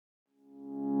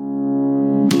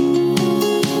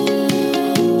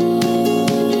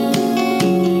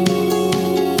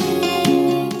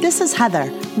is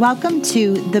Heather. Welcome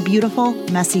to The Beautiful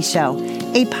Messy Show,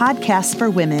 a podcast for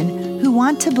women who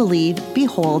want to believe,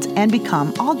 behold, and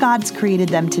become all God's created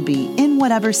them to be in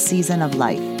whatever season of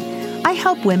life. I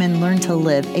help women learn to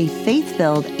live a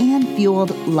faith-filled and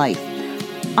fueled life.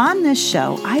 On this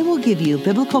show, I will give you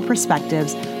biblical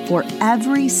perspectives for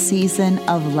every season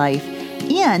of life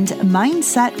and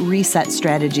mindset reset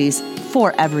strategies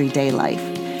for everyday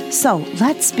life. So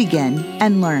let's begin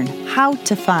and learn how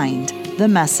to find the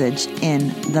message in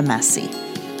the messy.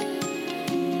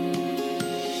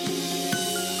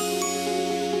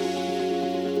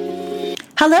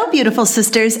 Hello, beautiful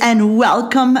sisters, and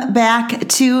welcome back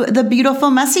to The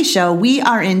Beautiful Messy Show. We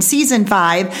are in Season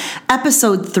 5,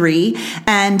 Episode 3,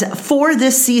 and for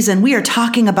this season, we are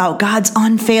talking about God's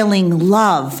unfailing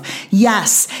love.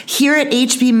 Yes, here at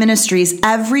HB Ministries,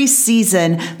 every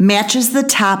season matches the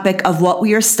topic of what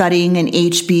we are studying in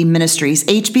HB Ministries.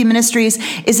 HB Ministries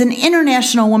is an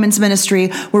international women's ministry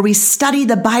where we study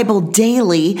the Bible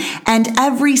daily, and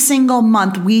every single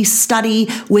month we study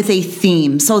with a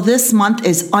theme. So this month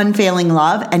is Unfailing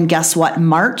Love, and guess what?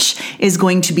 March is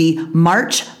going to be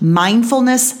March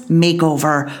Mindfulness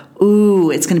Makeover. Ooh,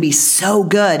 it's going to be so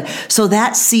good. So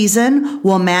that season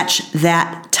will match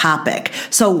that topic.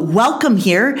 So welcome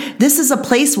here. This is a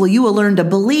place where you will learn to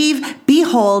believe,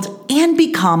 behold, and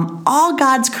become all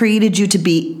God's created you to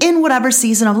be in whatever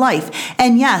season of life.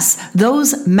 And yes,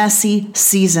 those messy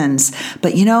seasons.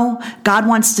 But you know, God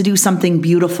wants to do something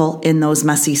beautiful in those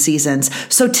messy seasons.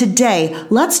 So today,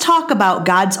 let's talk about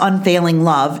God's unfailing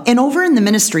love. And over in the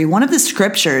ministry, one of the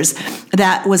scriptures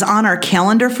that was on our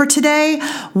calendar for today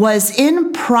was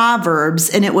in Proverbs,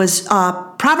 and it was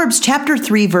Proverbs chapter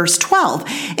 3, verse 12.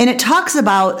 And it talks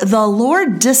about the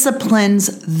Lord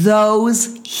disciplines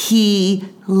those he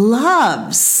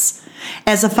loves.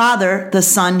 As a father, the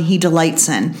son he delights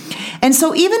in. And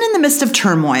so even in the midst of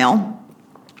turmoil,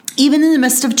 even in the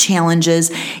midst of challenges,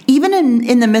 even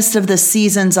in the midst of the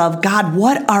seasons of, God,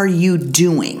 what are you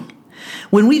doing?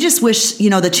 When we just wish,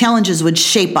 the challenges would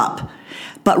shape up.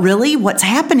 But really what's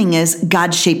happening is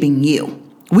God's shaping you.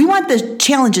 We want the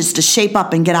challenges to shape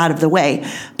up and get out of the way,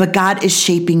 but God is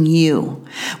shaping you.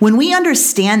 When we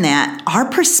understand that, our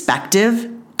perspective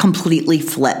completely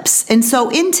flips. And so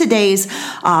in today's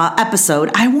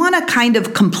episode, I want to kind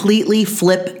of completely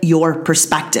flip your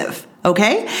perspective.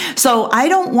 Okay? So I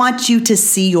don't want you to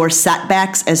see your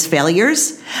setbacks as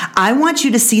failures. I want you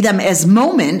to see them as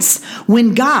moments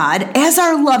when God, as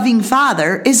our loving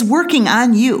Father, is working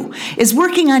on you, is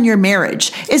working on your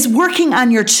marriage, is working on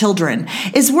your children,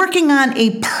 is working on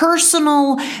a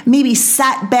personal, maybe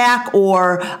setback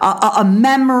or a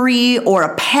memory or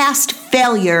a past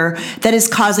failure that is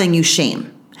causing you shame.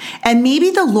 And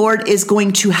maybe the Lord is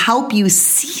going to help you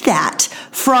see that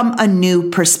from a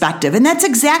new perspective. And that's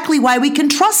exactly why we can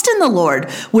trust in the Lord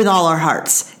with all our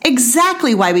hearts.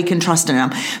 Exactly why we can trust in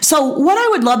Him. So what I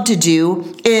would love to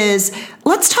do is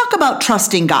let's talk about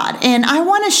trusting God. And I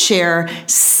want to share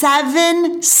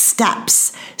 7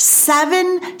 steps,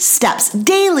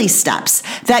 daily steps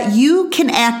that you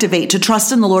can activate to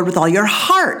trust in the Lord with all your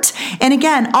heart. And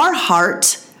again, our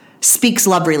heart speaks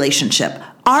love relationship.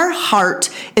 Our heart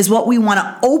is what we want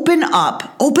to open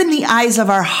the eyes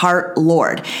of our heart,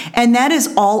 Lord. And that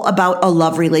is all about a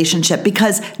love relationship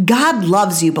because God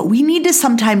loves you, but we need to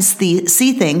sometimes see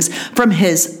things from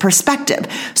His perspective.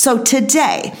 So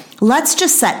today, let's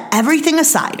just set everything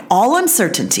aside, all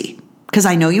uncertainty, because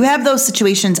I know you have those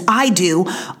situations. I do.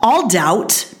 All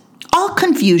doubt, all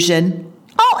confusion,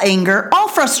 all anger, all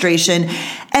frustration,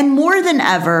 and more than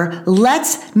ever,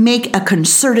 let's make a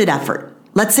concerted effort.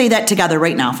 Let's say that together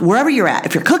right now, wherever you're at.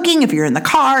 If you're cooking, if you're in the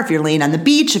car, if you're laying on the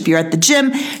beach, if you're at the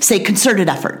gym, say concerted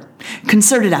effort.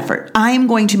 Concerted effort. I am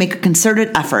going to make a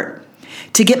concerted effort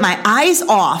to get my eyes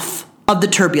off of the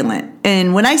turbulent.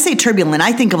 And when I say turbulent,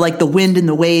 I think of like the wind and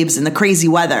the waves and the crazy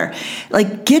weather.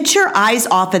 Like get your eyes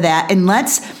off of that and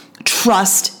let's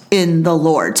trust in the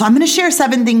Lord. So I'm going to share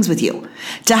 7 things with you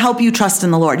to help you trust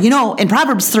in the Lord. In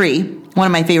Proverbs 3, one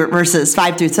of my favorite verses,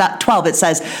 5 through 12, it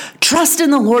says, trust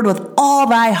in the Lord with all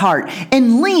thy heart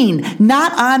and lean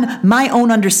not on my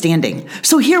own understanding.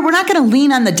 So here, we're not going to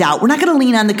lean on the doubt. We're not going to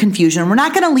lean on the confusion. We're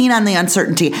not going to lean on the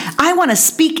uncertainty. I want to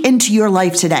speak into your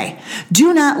life today.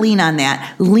 Do not lean on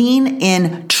that. Lean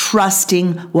in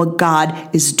trusting what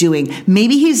God is doing.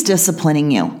 Maybe He's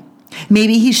disciplining you.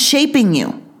 Maybe He's shaping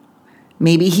you.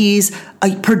 Maybe He's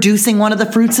producing one of the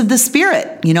fruits of the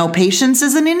Spirit. Patience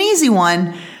isn't an easy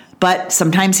one. But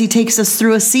sometimes He takes us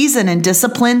through a season and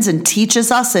disciplines and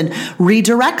teaches us and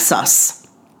redirects us.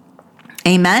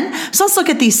 Amen. So let's look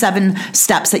at these 7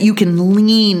 steps that you can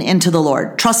lean into the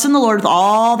Lord. Trust in the Lord with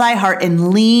all thy heart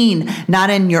and lean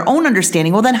not in your own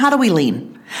understanding. Well, then how do we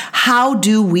lean? How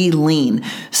do we lean?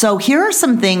 So here are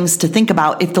some things to think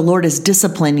about if the Lord is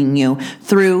disciplining you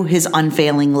through his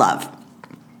unfailing love.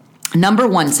 Number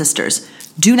 1, sisters,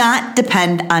 do not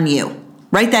depend on you.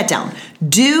 Write that down.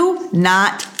 Do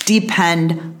not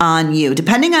depend on you.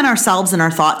 Depending on ourselves and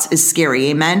our thoughts is scary,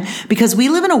 amen? Because we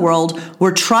live in a world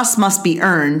where trust must be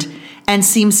earned and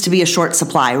seems to be a short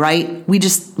supply, right? We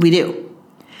do.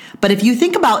 But if you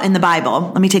think about in the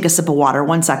Bible, let me take a sip of water,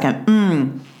 1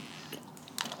 second.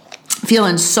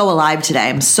 Feeling so alive today.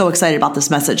 I'm so excited about this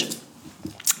message.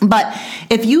 But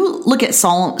if you look at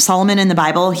Solomon in the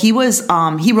Bible, he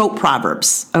wrote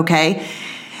Proverbs, okay?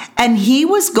 And he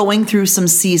was going through some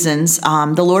seasons.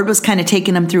 The Lord was kind of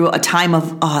taking him through a time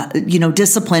of,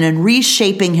 discipline and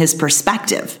reshaping his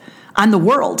perspective on the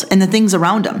world and the things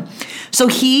around him. So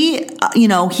he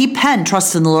penned,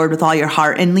 trust in the Lord with all your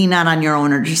heart and lean not on your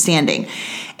own understanding.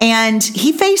 And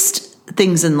he faced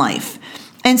things in life.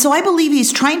 And so I believe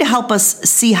he's trying to help us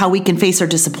see how we can face our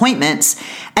disappointments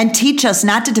and teach us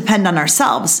not to depend on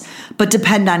ourselves, but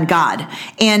depend on God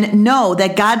and know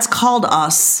that God's called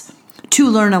us to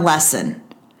learn a lesson.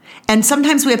 And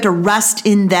sometimes we have to rest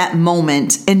in that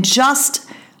moment and just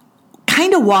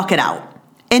kind of walk it out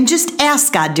and just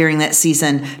ask God during that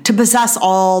season to possess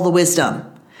all the wisdom,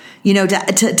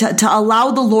 to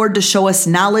allow the Lord to show us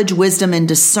knowledge, wisdom, and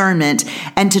discernment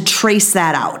and to trace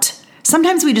that out.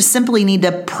 Sometimes we just simply need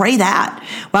to pray that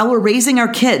while we're raising our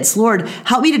kids. Lord,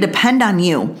 help me to depend on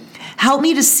you. Help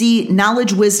me to see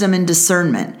knowledge, wisdom, and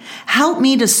discernment. Help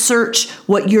me to search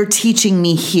what you're teaching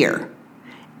me here.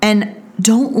 And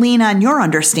don't lean on your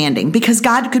understanding because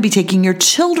God could be taking your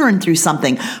children through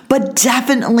something, but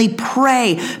definitely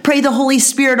pray. Pray the Holy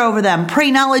Spirit over them. Pray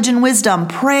knowledge and wisdom.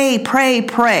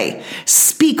 Pray.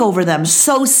 Speak over them.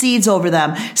 Sow seeds over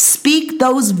them. Speak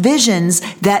those visions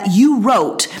that you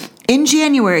wrote in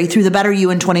January through the Better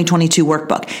You in 2022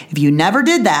 workbook. If you never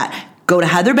did that, go to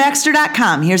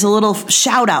heatherbaxter.com. Here's a little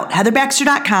shout out,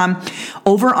 heatherbaxter.com.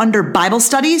 Over under Bible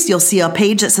studies, you'll see a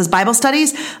page that says Bible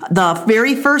studies. The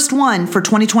very first one for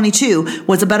 2022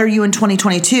 was a Better You in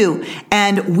 2022.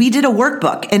 And we did a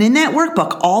workbook. And in that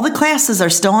workbook, all the classes are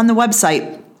still on the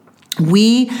website.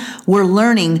 We were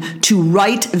learning to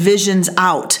write visions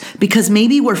out because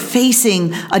maybe we're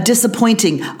facing a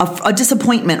disappointment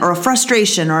or a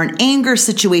frustration or an anger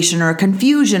situation or a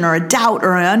confusion or a doubt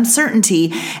or an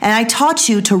uncertainty. And I taught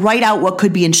you to write out what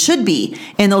could be and should be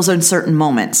in those uncertain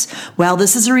moments. Well,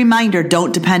 this is a reminder,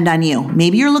 don't depend on you.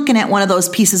 Maybe you're looking at one of those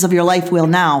pieces of your life wheel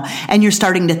now and you're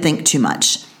starting to think too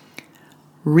much.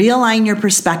 Realign your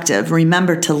perspective.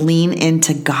 Remember to lean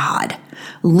into God.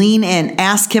 Lean in.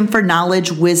 Ask him for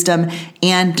knowledge, wisdom,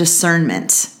 and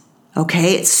discernment.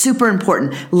 Okay? It's super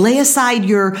important. Lay aside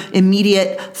your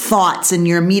immediate thoughts and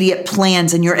your immediate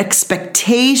plans and your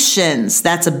expectations.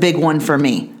 That's a big one for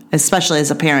me, especially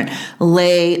as a parent.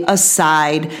 Lay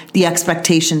aside the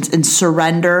expectations and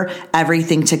surrender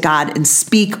everything to God and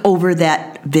speak over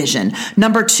that vision.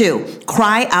 Number 2,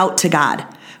 cry out to God.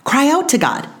 Cry out to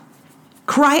God.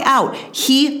 Cry out.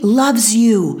 He loves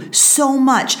you so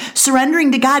much.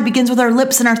 Surrendering to God begins with our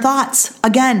lips and our thoughts.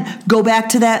 Again, go back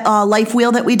to that life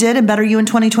wheel that we did in Better You in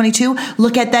 2022.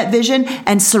 Look at that vision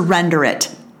and surrender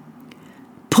it.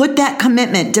 Put that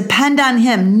commitment. Depend on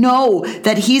him. Know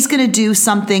that he's going to do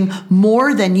something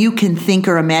more than you can think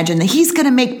or imagine. That he's going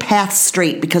to make paths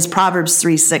straight because Proverbs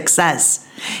 3:6 says,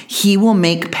 he will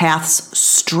make paths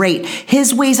straight.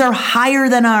 His ways are higher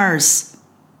than ours.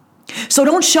 So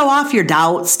don't show off your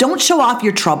doubts. Don't show off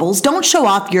your troubles. Don't show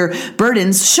off your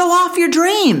burdens. Show off your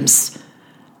dreams.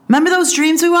 Remember those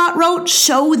dreams we wrote?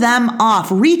 Show them off.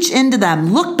 Reach into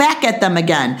them. Look back at them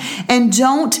again. And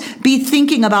don't be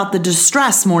thinking about the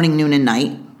distress morning, noon, and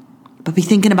night, but be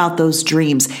thinking about those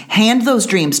dreams. Hand those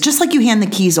dreams, just like you hand the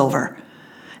keys over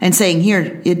and saying,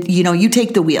 here, you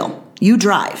take the wheel. You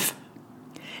drive.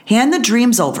 Hand the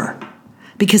dreams over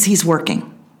because he's working.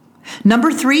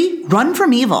 Number 3, run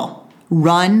from evil.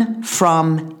 Run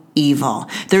from evil.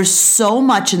 There's so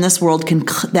much in this world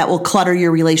that will clutter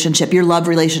your relationship, your love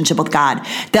relationship with God,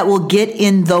 that will get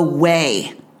in the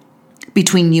way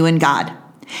between you and God.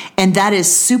 And that is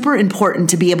super important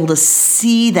to be able to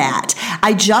see that.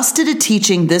 I just did a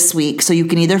teaching this week, so you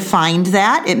can either find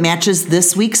that. It matches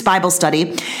this week's Bible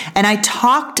study. And I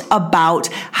talked about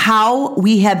how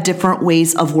we have different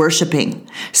ways of worshiping.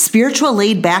 Spiritual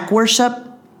laid back worship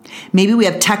Maybe we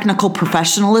have technical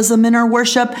professionalism in our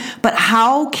worship, but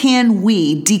how can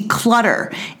we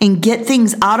declutter and get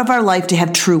things out of our life to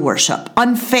have true worship,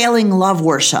 unfailing love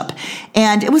worship?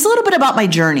 And it was a little bit about my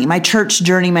journey, my church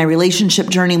journey, my relationship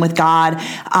journey with God,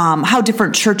 how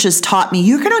different churches taught me.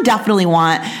 You're going to definitely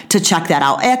want to check that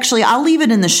out. Actually, I'll leave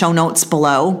it in the show notes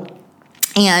below.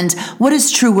 And what does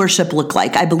true worship look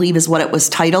like? I believe is what it was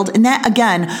titled. And that,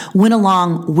 again, went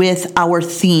along with our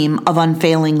theme of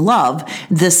unfailing love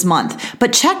this month.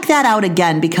 But check that out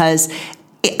again, because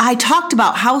I talked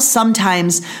about how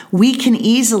sometimes we can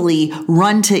easily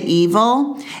run to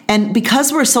evil. And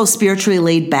because we're so spiritually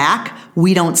laid back,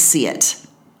 we don't see it.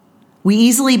 We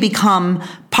easily become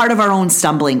part of our own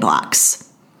stumbling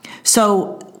blocks.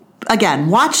 So again,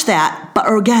 watch that. But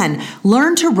again,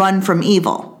 learn to run from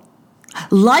evil.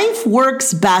 Life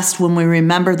works best when we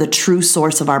remember the true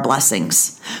source of our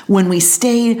blessings, when we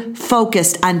stay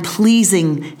focused on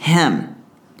pleasing Him.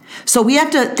 So we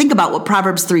have to think about what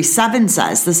Proverbs 3:7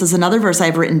 says. This is another verse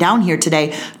I've written down here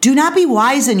today. Do not be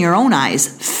wise in your own eyes.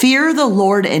 Fear the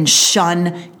Lord and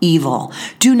shun evil.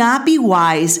 Do not be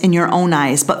wise in your own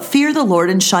eyes, but fear the Lord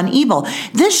and shun evil.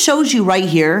 This shows you right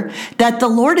here that the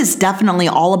Lord is definitely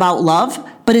all about love,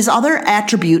 but His other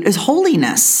attribute is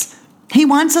holiness. He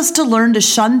wants us to learn to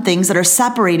shun things that are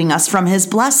separating us from His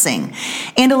blessing.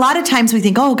 And a lot of times we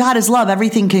think, oh, God is love,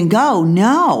 everything can go.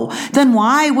 No. Then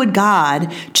why would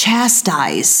God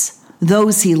chastise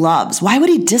those He loves? Why would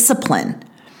He discipline?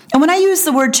 And when I use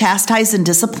the word chastise and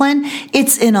discipline,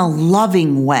 it's in a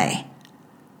loving way.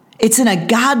 It's in a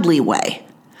godly way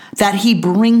that He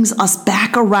brings us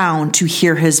back around to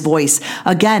hear His voice.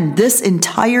 Again, this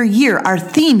entire year, our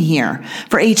theme here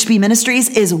for HB Ministries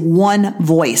is one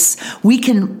voice. We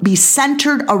can be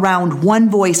centered around one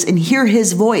voice and hear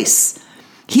His voice.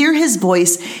 Hear His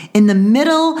voice in the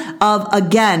middle of,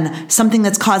 again, something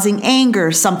that's causing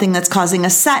anger, something that's causing a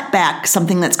setback,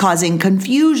 something that's causing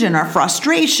confusion or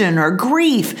frustration or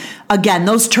grief. Again,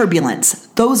 those turbulence,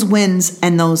 those winds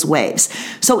and those waves.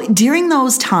 So during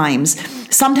those times,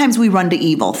 sometimes we run to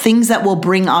evil, things that will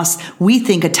bring us, we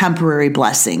think, a temporary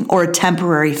blessing or a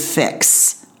temporary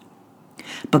fix.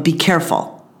 But be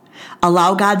careful.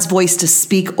 Allow God's voice to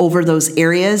speak over those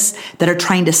areas that are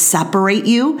trying to separate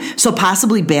you. So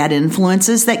possibly bad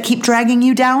influences that keep dragging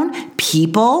you down,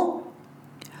 people,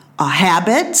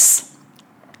 habits.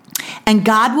 And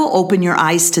God will open your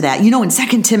eyes to that. You know, in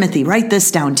 2 Timothy, write this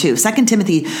down too. 2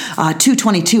 Timothy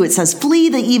 2:22, it says, flee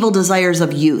the evil desires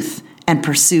of youth and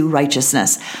pursue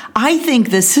righteousness. I think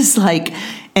this is like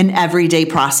an everyday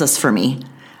process for me.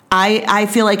 I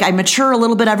feel like I mature a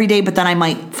little bit every day, but then I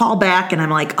might fall back and I'm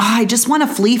like, I just want to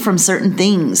flee from certain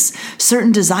things,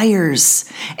 certain desires.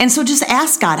 And so just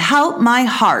ask God, help my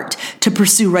heart to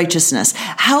pursue righteousness.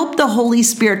 Help the Holy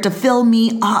Spirit to fill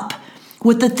me up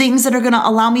with the things that are going to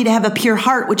allow me to have a pure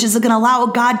heart, which is going to allow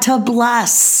God to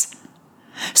bless.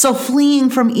 So fleeing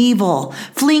from evil,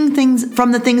 fleeing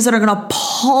from the things that are going to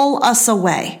pull us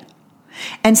away.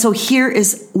 And so here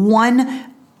is one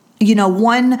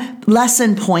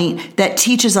lesson point that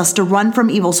teaches us to run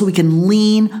from evil so we can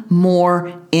lean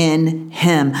more in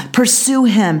Him. Pursue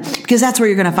Him, because that's where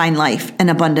you're going to find life and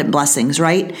abundant blessings,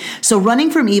 right? So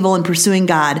running from evil and pursuing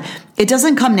God, it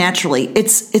doesn't come naturally.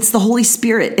 It's the Holy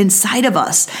Spirit inside of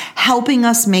us, helping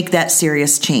us make that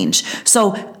serious change.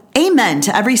 So amen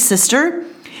to every sister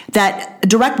that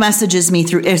direct messages me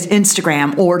through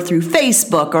Instagram or through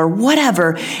Facebook or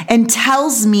whatever and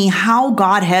tells me how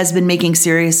God has been making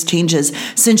serious changes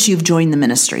since you've joined the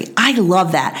ministry. I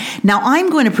love that. Now I'm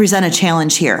going to present a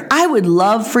challenge here. I would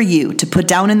love for you to put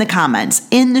down in the comments,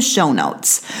 in the show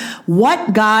notes,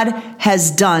 what God has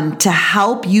done to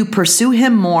help you pursue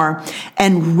Him more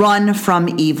and run from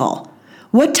evil.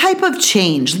 What type of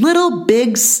change, little,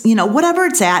 big, whatever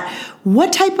it's at,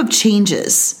 what type of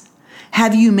changes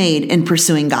have you made in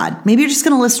pursuing God? Maybe you're just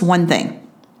going to list one thing.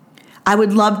 I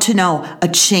would love to know a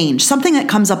change, something that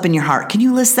comes up in your heart. Can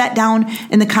you list that down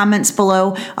in the comments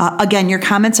below? Again, your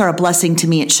comments are a blessing to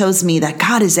me. It shows me that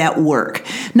God is at work.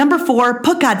 Number 4,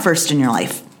 put God first in your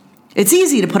life. It's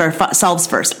easy to put ourselves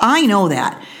first. I know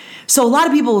that. So a lot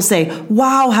of people will say,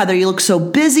 wow, Heather, you look so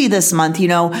busy this month.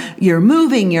 You're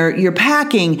moving, you're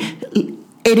packing.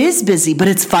 It is busy, but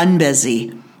it's fun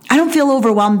busy. I don't feel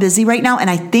overwhelmed busy right now. And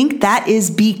I think that is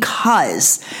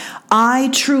because I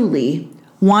truly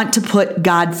want to put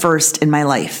God first in my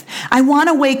life. I want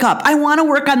to wake up. I want to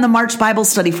work on the March Bible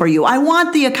study for you. I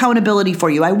want the accountability for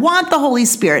you. I want the Holy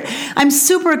Spirit. I'm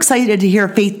super excited to hear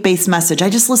a faith-based message. I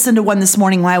just listened to one this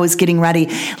morning while I was getting ready.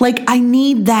 Like, I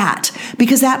need that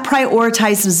because that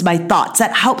prioritizes my thoughts.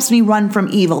 That helps me run from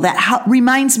evil. That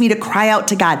reminds me to cry out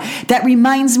to God. That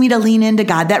reminds me to lean into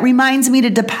God. That reminds me to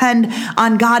depend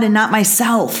on God and not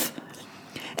myself.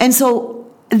 And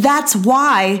so that's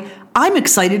why I'm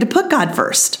excited to put God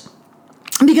first,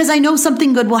 because I know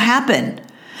something good will happen.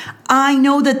 I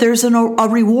know that there's a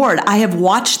reward. I have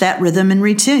watched that rhythm and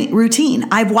routine.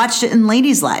 I've watched it in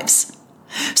ladies' lives.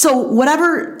 So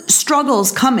whatever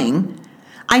struggle's coming,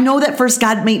 I know that first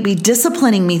God may be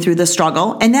disciplining me through the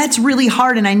struggle, and that's really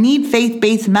hard, and I need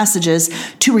faith-based messages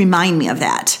to remind me of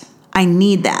that. I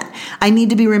need that. I need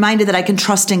to be reminded that I can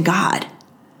trust in God.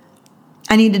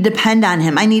 I need to depend on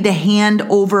Him. I need to hand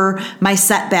over my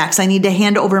setbacks. I need to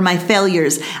hand over my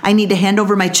failures. I need to hand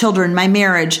over my children, my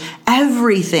marriage,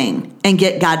 everything, and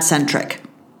get God-centric.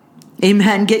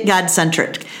 Amen. Get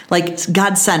God-centric, like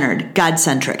God-centered,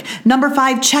 God-centric. Number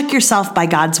 5, check yourself by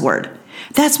God's word.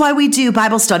 That's why we do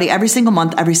Bible study every single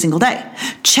month, every single day.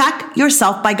 Check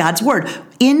yourself by God's word.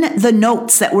 In the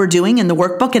notes that we're doing in the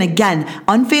workbook, and again,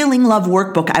 Unfailing Love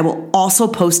workbook, I will also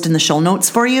post in the show notes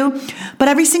for you. But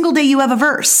every single day you have a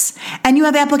verse and you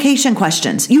have application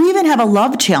questions. You even have a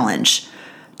love challenge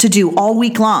to do all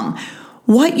week long.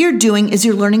 What you're doing is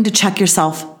you're learning to check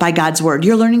yourself by God's word.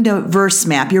 You're learning to verse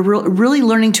map. You're really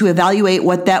learning to evaluate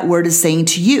what that word is saying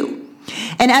to you.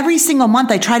 And every single month,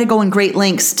 I try to go in great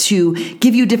lengths to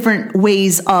give you different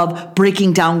ways of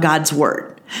breaking down God's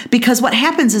word. Because what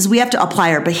happens is we have to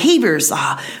apply our behaviors.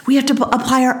 We have to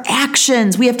apply our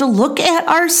actions. We have to look at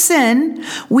our sin.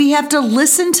 We have to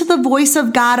listen to the voice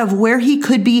of God of where He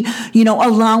could be,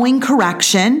 allowing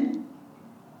correction.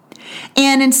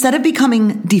 And instead of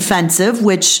becoming defensive,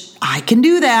 which I can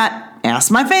do that, ask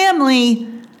my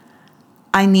family,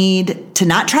 I need to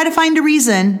not try to find a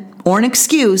reason or an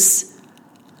excuse,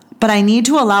 but I need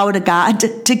to allow God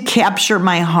to capture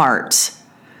my heart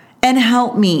and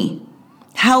help me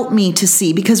to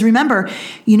see. Because remember,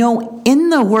 in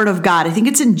the word of God, I think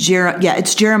it's in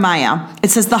it's Jeremiah.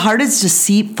 It says the heart is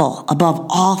deceitful above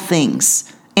all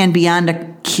things and beyond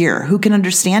a cure. Who can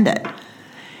understand it?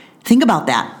 Think about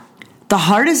that. The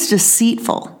heart is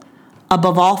deceitful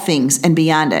above all things and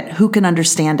beyond it. Who can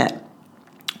understand it?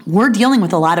 We're dealing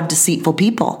with a lot of deceitful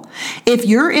people. If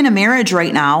you're in a marriage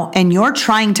right now and you're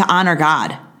trying to honor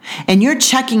God and you're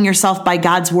checking yourself by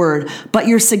God's word, but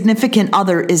your significant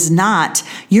other is not,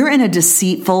 you're in a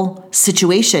deceitful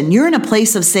situation. You're in a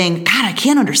place of saying, God, I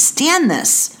can't understand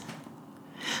this.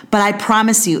 But I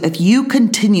promise you, if you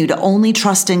continue to only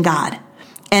trust in God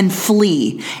and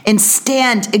flee and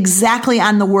stand exactly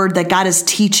on the word that God is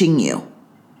teaching you,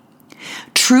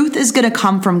 truth is going to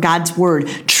come from God's word.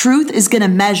 Truth is going to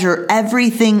measure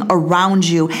everything around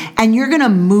you, and you're going to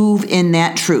move in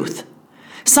that truth.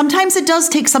 Sometimes it does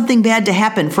take something bad to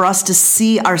happen for us to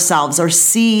see ourselves or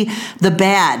see the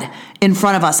bad in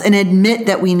front of us and admit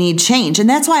that we need change. And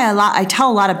that's why I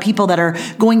tell a lot of people that are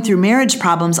going through marriage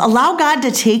problems, allow God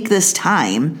to take this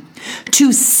time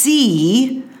to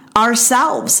see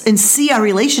ourselves and see our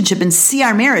relationship and see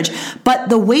our marriage. But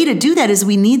the way to do that is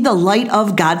we need the light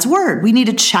of God's word. We need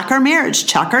to check our marriage,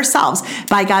 check ourselves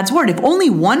by God's word. If only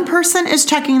one person is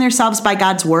checking themselves by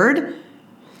God's word,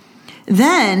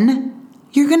 then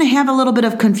you're going to have a little bit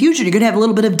of confusion. You're going to have a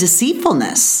little bit of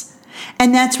deceitfulness.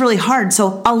 And that's really hard.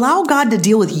 So allow God to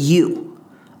deal with you.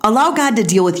 Allow God to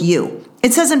deal with you.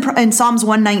 It says in Psalms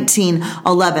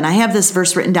 119:11, I have this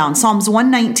verse written down. Psalms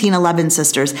 119:11,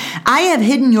 sisters, I have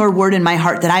hidden your word in my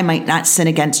heart that I might not sin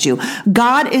against you.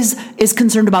 God is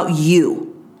concerned about you.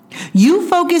 You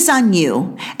focus on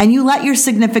you and you let your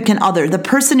significant other, the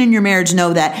person in your marriage,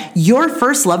 know that your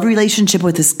first love relationship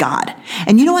with is God.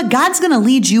 And you know what? God's going to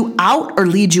lead you out or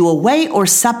lead you away or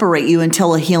separate you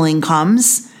until a healing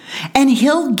comes. And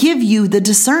He'll give you the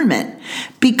discernment.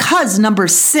 Because number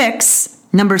six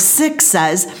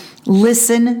says,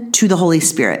 listen to the Holy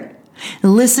Spirit.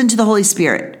 Listen to the Holy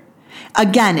Spirit.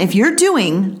 Again, if you're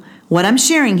doing what I'm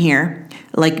sharing here,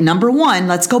 like number 1,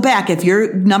 let's go back. If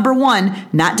you're number 1,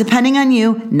 not depending on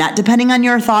you, not depending on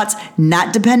your thoughts,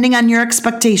 not depending on your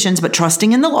expectations, but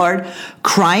trusting in the Lord,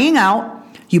 crying out,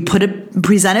 you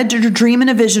present a dream and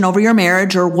a vision over your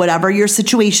marriage or whatever your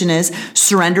situation is,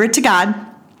 surrender it to God,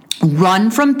 run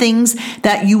from things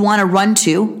that you want to run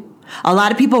to. A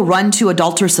lot of people run to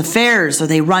adulterous affairs, or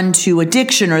they run to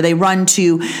addiction, or they run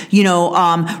to,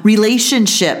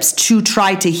 relationships to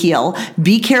try to heal.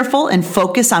 Be careful and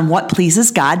focus on what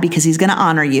pleases God, because He's going to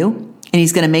honor you. and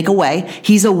he's going to make a way.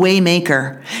 He's a way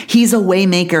maker. He's a way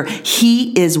maker.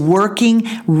 He is working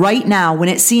right now. When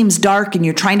it seems dark and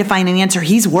you're trying to find an answer,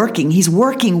 he's working. He's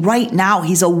working right now.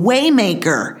 He's a way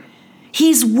maker.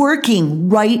 He's working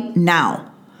right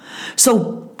now.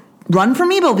 So run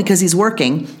from evil because he's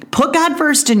working. Put God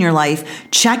first in your life.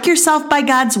 Check yourself by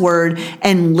God's word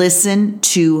and listen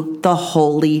to the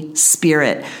Holy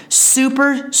Spirit.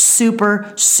 Super,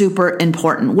 super, super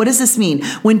important. What does this mean?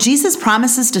 When Jesus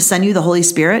promises to send you the Holy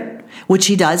Spirit, which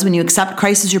he does when you accept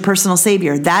Christ as your personal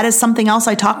Savior, that is something else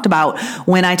I talked about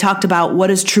when I talked about what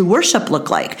does true worship look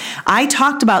like. I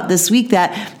talked about this week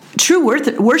that true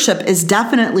worship is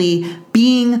definitely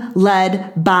being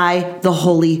led by the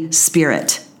Holy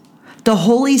Spirit. The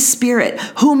Holy Spirit,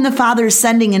 whom the Father is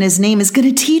sending in his name, is going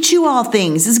to teach you all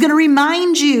things, is going to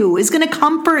remind you, is going to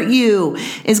comfort you,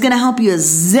 is going to help you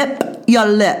zip your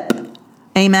lip.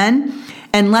 Amen?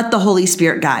 And let the Holy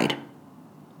Spirit guide.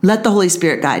 Let the Holy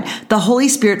Spirit guide. The Holy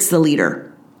Spirit's the leader.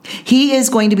 He is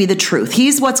going to be the truth.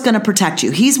 He's what's going to protect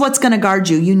you. He's what's going to guard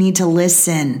you. You need to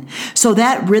listen. So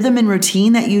that rhythm and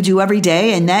routine that you do every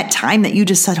day and that time that you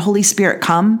just said, Holy Spirit,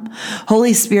 come.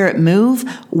 Holy Spirit, move.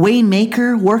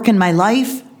 Waymaker, work in my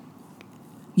life.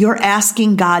 You're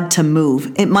asking God to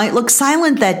move. It might look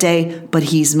silent that day, but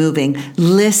he's moving.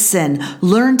 Listen.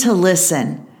 Learn to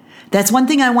listen. That's one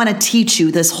thing I want to teach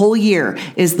you this whole year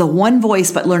is the one voice,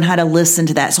 but learn how to listen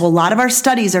to that. So a lot of our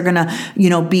studies are going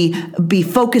to, be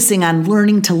focusing on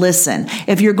learning to listen.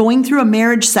 If you're going through a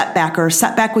marriage setback or a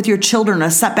setback with your children,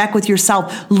 a setback with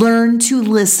yourself, learn to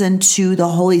listen to the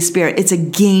Holy Spirit. It's a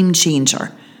game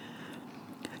changer.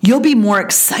 You'll be more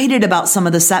excited about some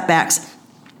of the setbacks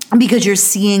because you're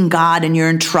seeing God and you're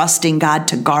entrusting God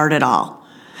to guard it all.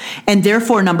 And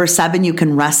therefore, number 7, you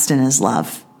can rest in his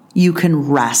love. You can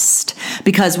rest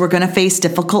because we're going to face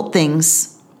difficult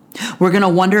things. We're going to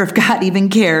wonder if God even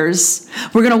cares.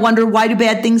 We're going to wonder, why do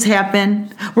bad things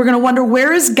happen? We're going to wonder,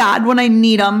 where is God when I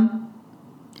need him?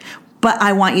 But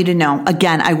I want you to know,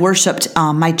 again, I worshiped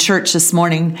my church this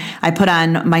morning. I put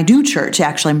on my new church,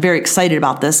 actually. I'm very excited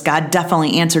about this. God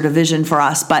definitely answered a vision for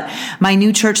us. But my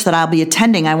new church that I'll be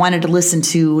attending, I wanted to listen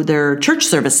to their church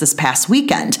service this past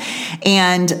weekend.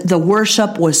 And the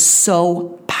worship was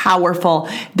so powerful.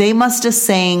 They must have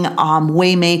sang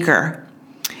Waymaker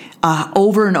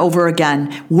over and over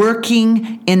again,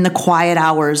 working in the quiet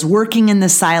hours, working in the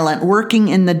silent, working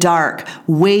in the dark.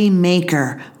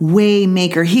 Waymaker,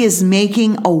 waymaker. He is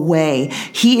making a way.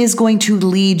 He is going to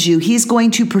lead you. He's going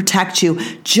to protect you.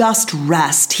 Just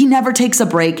rest. He never takes a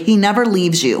break. He never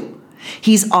leaves you.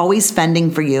 He's always fending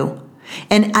for you.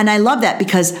 And I love that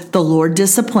because the Lord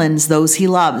disciplines those he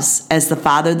loves, as the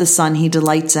Father, the Son, he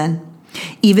delights in.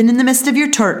 Even in the midst of your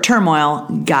turmoil,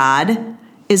 God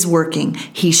is working.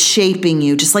 He's shaping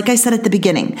you. Just like I said at the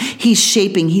beginning, he's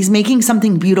shaping. He's making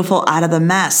something beautiful out of the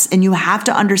mess. And you have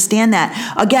to understand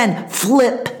that. Again,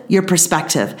 flip your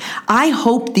perspective. I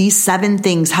hope these 7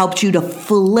 things helped you to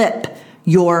flip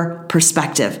your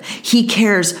perspective. He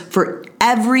cares for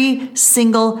every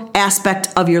single aspect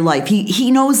of your life.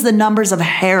 He knows the numbers of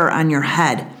hair on your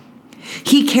head.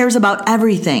 He cares about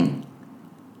everything.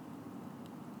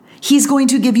 He's going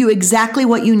to give you exactly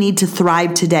what you need to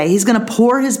thrive today. He's going to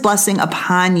pour his blessing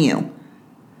upon you.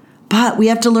 But we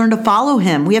have to learn to follow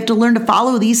him. We have to learn to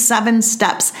follow these 7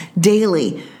 steps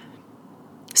daily.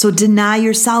 So deny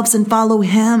yourselves and follow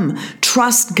him.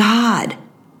 Trust God.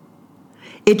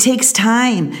 It takes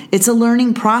time. It's a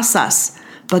learning process.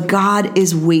 But God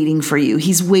is waiting for you.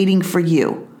 He's waiting for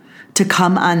you to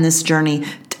come on this journey,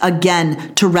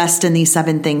 again, to rest in these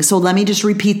 7 things. So let me just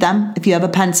repeat them. If you have a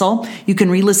pencil, you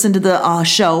can re-listen to the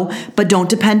show, but don't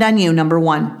depend on you, number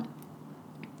 1.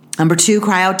 Number 2,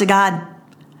 cry out to God.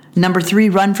 Number 3,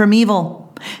 run from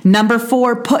evil. Number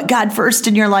 4, put God first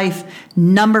in your life.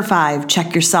 Number 5,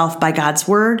 check yourself by God's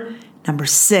word. Number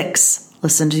 6,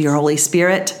 listen to your Holy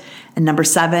Spirit. And number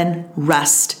 7,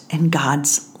 rest in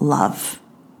God's love.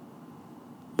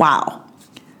 Wow.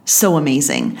 So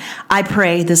amazing. I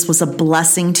pray this was a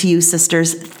blessing to you,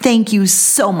 sisters. Thank you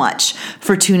so much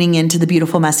for tuning in to the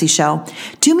Beautiful Messy Show.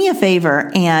 Do me a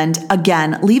favor and,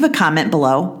 again, leave a comment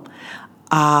below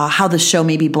how the show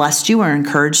maybe blessed you or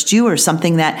encouraged you or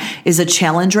something that is a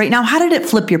challenge right now. How did it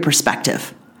flip your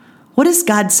perspective? What is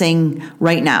God saying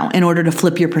right now in order to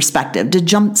flip your perspective? Did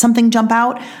something jump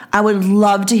out? I would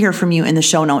love to hear from you in the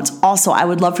show notes. Also, I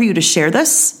would love for you to share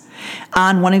this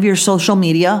on one of your social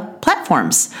media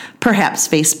platforms, perhaps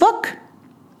Facebook,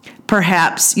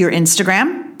 perhaps your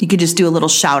Instagram. You could just do a little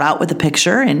shout out with a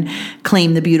picture and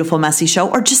claim the Beautiful Messy Show,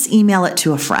 or just email it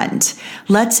to a friend.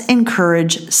 Let's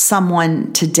encourage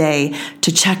someone today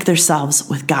to check themselves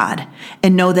with God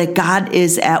and know that God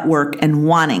is at work and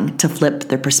wanting to flip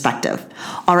their perspective.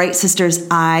 All right, sisters,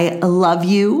 I love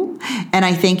you and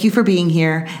I thank you for being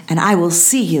here, and I will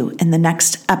see you in the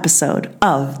next episode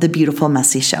of the Beautiful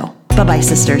Messy Show. Bye-bye,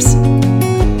 sisters.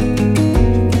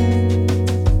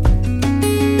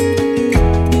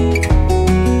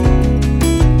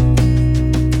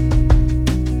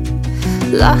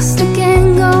 Lost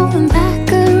again, going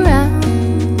back around,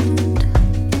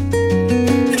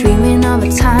 dreaming of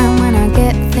a time when I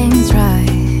get things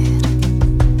right.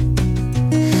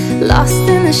 Lost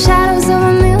in the shadows of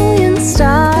a million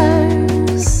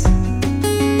stars,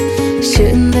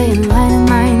 shooting they in light.